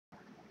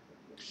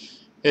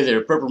Hey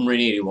there, Prepper Marine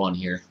 81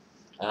 here.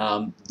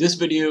 This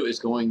video is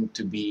going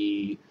to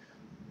be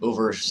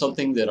over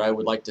something that I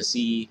would like to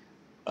see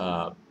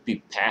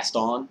be passed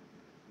on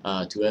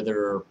to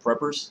other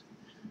preppers.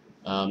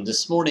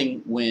 This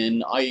morning,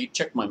 when I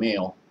checked my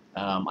mail,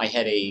 I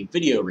had a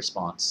video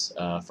response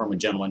from a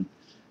gentleman.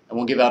 I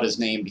won't give out his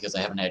name because I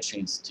haven't had a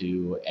chance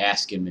to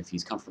ask him if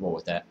he's comfortable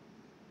with that.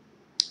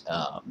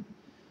 Um,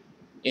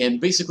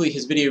 and basically,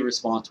 his video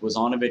response was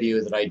on a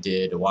video that I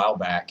did a while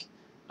back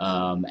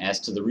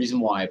as to the reason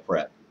why I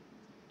prep.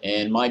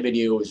 And my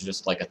video was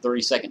just like a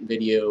 30-second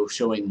video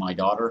showing my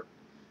daughter.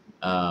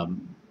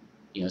 Um,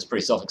 it's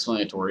pretty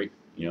self-explanatory.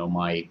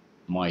 My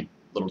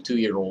little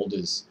 2-year-old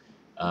is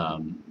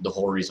the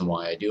whole reason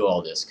why I do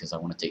all this, because I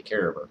want to take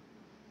care of her.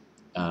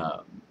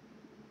 Um,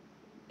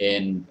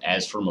 and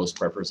as for most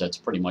preppers, that's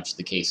pretty much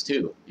the case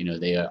too.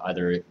 They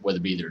either, whether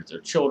it be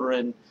their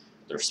children,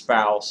 their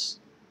spouse,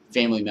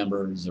 family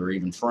members, or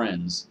even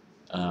friends,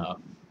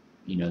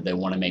 they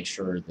want to make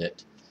sure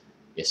that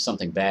if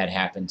something bad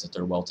happens, that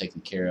they're well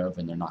taken care of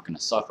and they're not going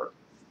to suffer.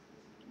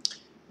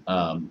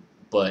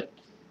 But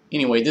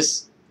anyway,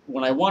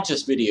 when I watch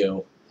this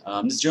video,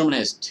 this gentleman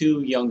has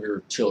 2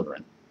 younger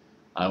children.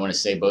 I want to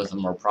say both of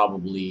them are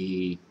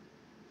probably,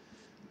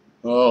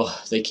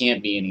 they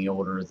can't be any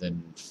older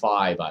than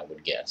 5, I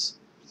would guess.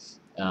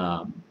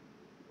 A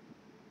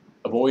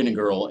boy and a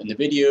girl. And the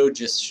video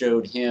just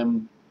showed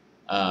him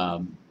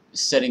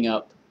setting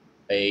up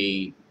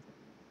a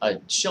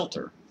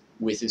shelter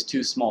with his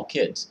 2 small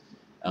kids.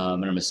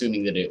 And I'm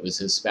assuming that it was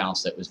his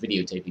spouse that was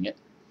videotaping it.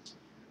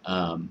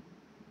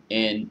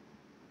 And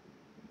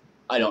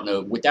I don't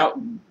know, without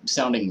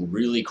sounding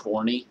really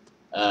corny,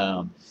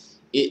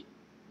 it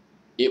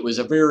it was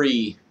a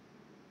very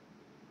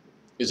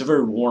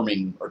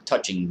warming or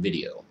touching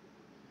video,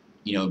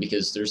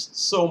 because there's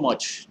so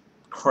much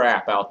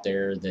crap out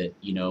there that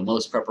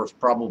most preppers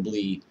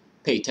probably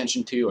pay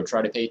attention to or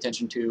try to pay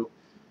attention to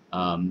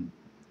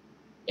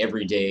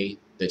every day.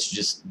 That's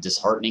just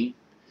disheartening.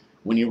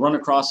 When you run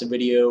across a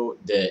video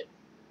that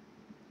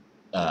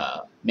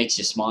makes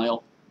you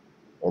smile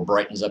or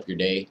brightens up your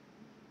day,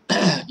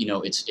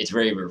 it's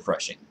very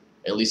refreshing.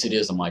 At least it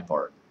is on my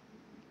part,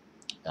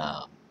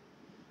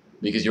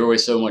 because you're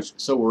always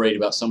so worried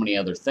about so many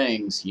other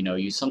things.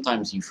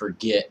 Sometimes you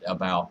forget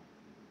about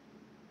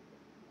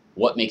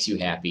what makes you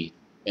happy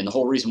and the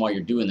whole reason why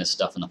you're doing this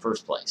stuff in the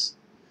first place.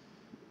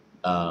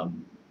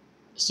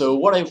 So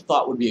what I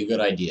thought would be a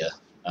good idea,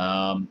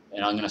 and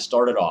I'm going to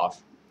start it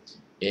off,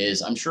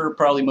 is I'm sure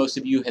probably most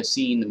of you have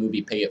seen the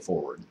movie Pay It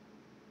Forward.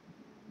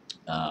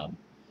 And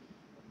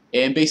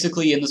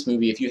basically in this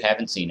movie, if you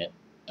haven't seen it,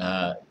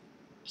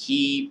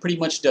 he pretty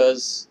much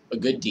does a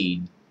good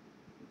deed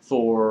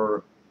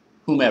for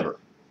whomever,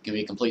 it can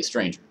be a complete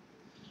stranger,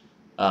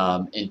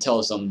 and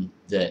tells them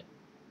that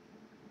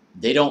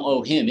they don't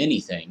owe him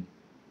anything.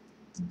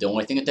 The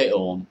only thing that they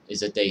owe him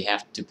is that they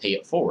have to pay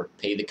it forward,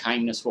 pay the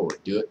kindness forward,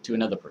 do it to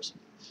another person.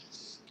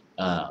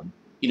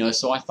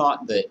 So I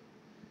thought that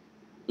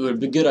it would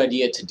be a good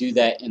idea to do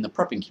that in the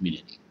prepping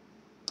community.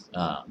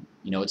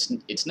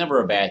 It's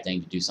never a bad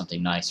thing to do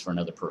something nice for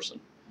another person.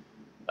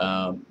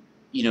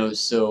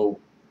 So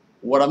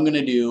what I'm going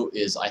to do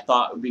is, I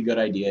thought would be a good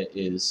idea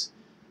is,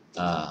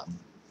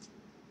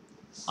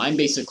 I'm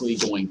basically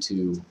going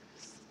to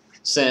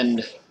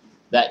send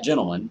that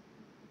gentleman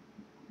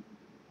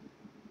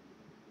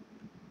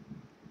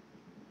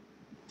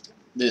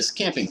this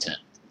camping tent.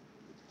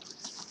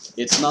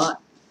 It's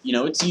not,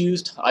 it's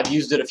used. I've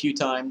used it a few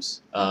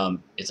times.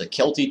 It's a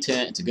Kelty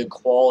tent. It's a good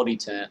quality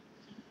tent.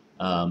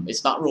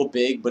 It's not real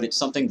big, but it's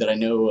something that I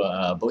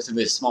know both of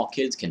his small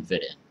kids can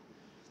fit in.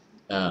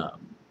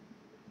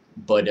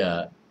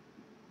 But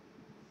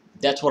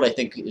that's what I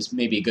think is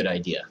maybe a good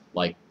idea.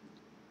 Like,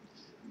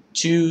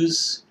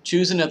 choose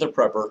another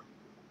prepper.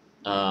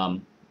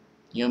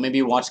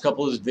 Maybe watch a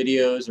couple of his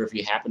videos, or if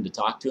you happen to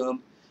talk to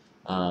him,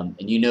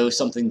 and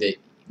something that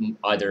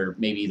either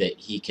maybe that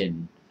he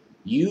can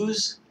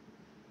use,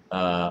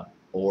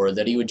 or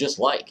that he would just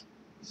like.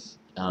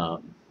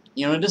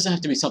 It doesn't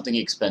have to be something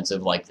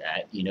expensive like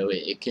that.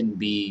 It can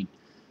be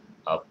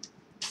a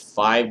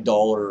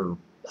 $5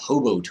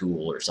 hobo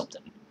tool or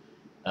something.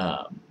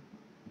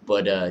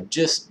 But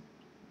just,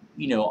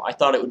 I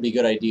thought it would be a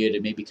good idea to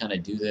maybe kind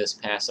of do this,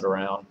 pass it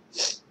around.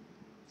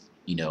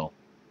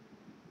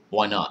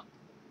 Why not?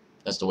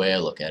 That's the way I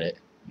look at it.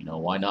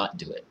 Why not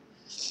do it?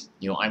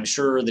 I'm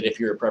sure that if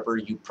you're a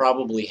prepper, you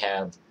probably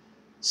have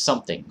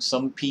something,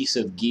 some piece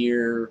of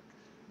gear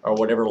or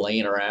whatever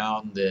laying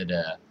around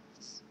that,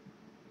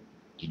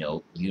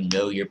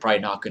 you're probably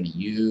not going to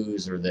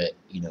use, or that,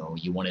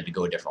 you wanted to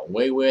go a different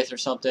way with or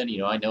something.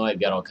 I know I've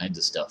got all kinds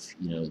of stuff,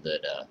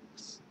 that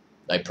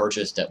I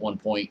purchased at one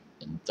point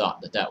and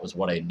thought that that was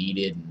what I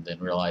needed, and then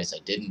realized I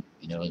didn't,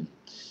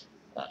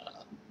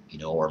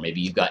 or maybe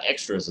you've got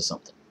extras or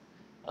something.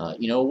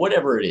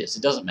 Whatever it is,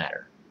 it doesn't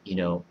matter,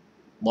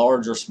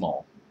 large or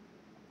small.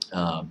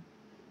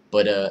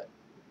 But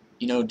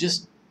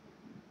just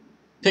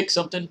pick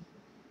something,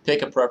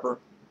 pick a prepper,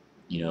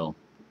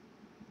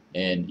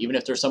 And even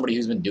if there's somebody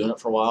who's been doing it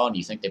for a while and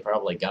you think they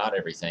probably got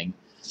everything,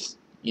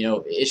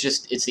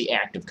 it's the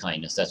act of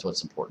kindness. That's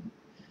what's important.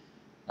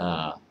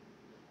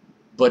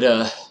 But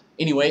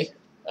anyway,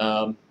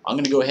 I'm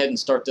going to go ahead and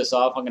start this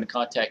off. I'm going to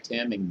contact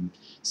him and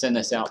send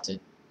this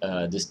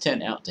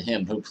tent out to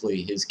him.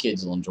 Hopefully his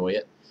kids will enjoy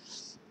it.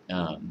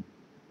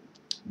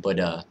 But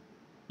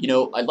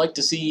I'd like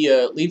to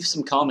see leave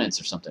some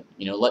comments or something.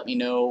 Let me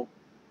know.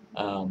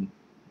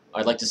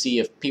 I'd like to see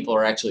if people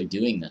are actually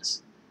doing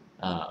this.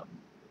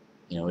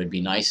 It'd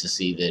be nice to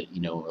see that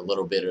a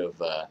little bit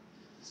of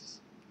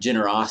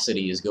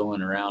generosity is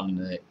going around in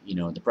the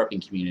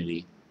prepping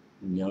community.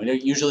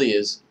 It usually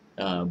is.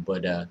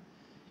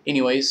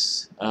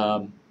 Anyways,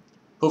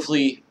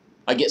 hopefully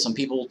I get some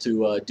people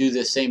to do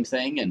this same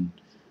thing, and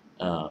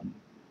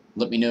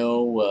let me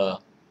know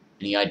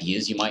any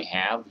ideas you might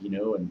have.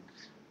 And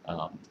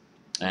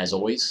as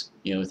always,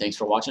 thanks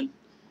for watching.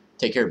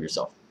 Take care of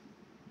yourself.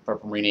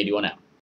 Prepper Marine 81 out.